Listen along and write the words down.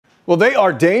Well, they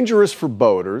are dangerous for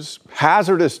boaters,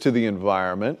 hazardous to the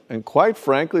environment, and quite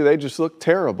frankly, they just look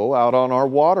terrible out on our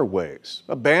waterways.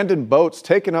 Abandoned boats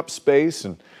taking up space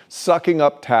and sucking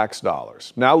up tax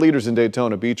dollars. Now leaders in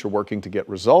Daytona Beach are working to get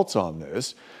results on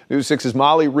this. News 6's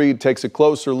Molly Reed takes a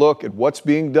closer look at what's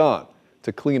being done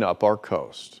to clean up our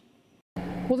coast.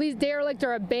 Well, these derelict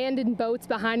or abandoned boats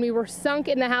behind me were sunk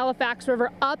in the Halifax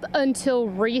River up until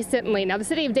recently. Now, the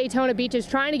city of Daytona Beach is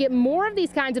trying to get more of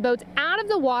these kinds of boats out of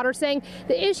the water, saying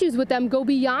the issues with them go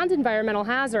beyond environmental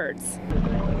hazards.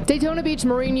 Daytona Beach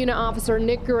Marine Unit Officer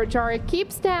Nick Gurachari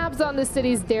keeps tabs on the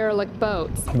city's derelict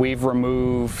boats. We've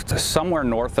removed somewhere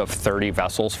north of 30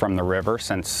 vessels from the river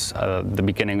since the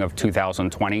beginning of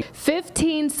 2020.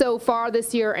 15 so far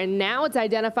this year, and now it's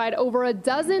identified over a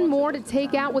dozen more to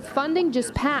take out with funding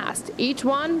just passed, each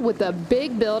one with a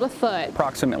big bill to foot.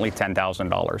 Approximately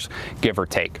 $10,000, give or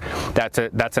take. That's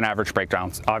an average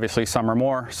breakdown. Obviously, some are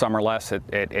more, some are less.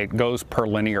 It goes per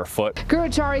linear foot.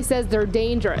 Gurachari says they're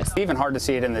dangerous. Even hard to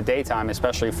see it in the daytime,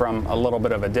 especially from a little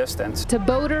bit of a distance. To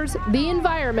boaters, the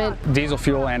environment, diesel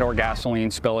fuel and or gasoline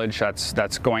spillage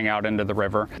that's going out into the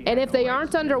river. And if they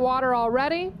aren't underwater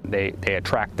already, they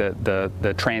attract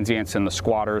the transients and the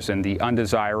squatters and the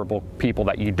undesirable people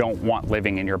that you don't want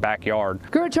living in your backyard.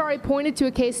 Gurachari pointed to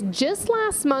a case just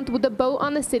last month with a boat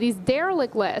on the city's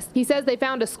derelict list. He says they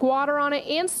found a squatter on it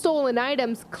and stolen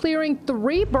items, clearing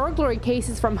 3 burglary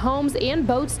cases from homes and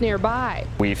boats nearby.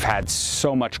 We've had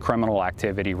so much criminal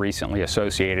activity recently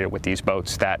associated with these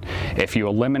boats that if you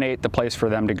eliminate the place for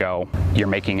them to go, you're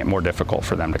making it more difficult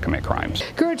for them to commit crimes.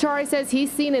 Gurachari says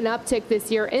he's seen an uptick this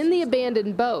year in the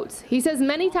abandoned boats. He says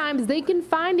many times they can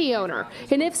find the owner,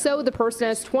 and if so, the person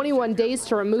has 21 days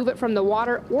to remove it from the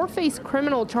water or face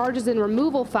criminal charges and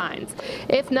removal fines.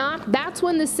 If not, that's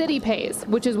when the city pays,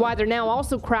 which is why they're now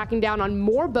also cracking down on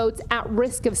more boats at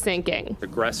risk of sinking.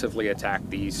 Aggressively attack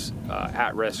these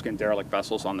at-risk and derelict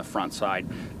vessels on the front side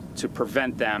to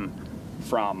prevent them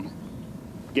from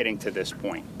getting to this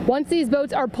point. Once these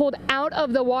boats are pulled out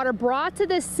of the water, brought to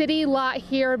the city lot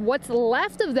here, what's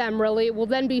left of them really will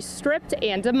then be stripped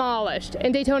and demolished.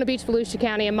 In Daytona Beach, Volusia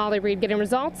County, I'm Molly Reed getting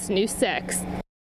results, News 6.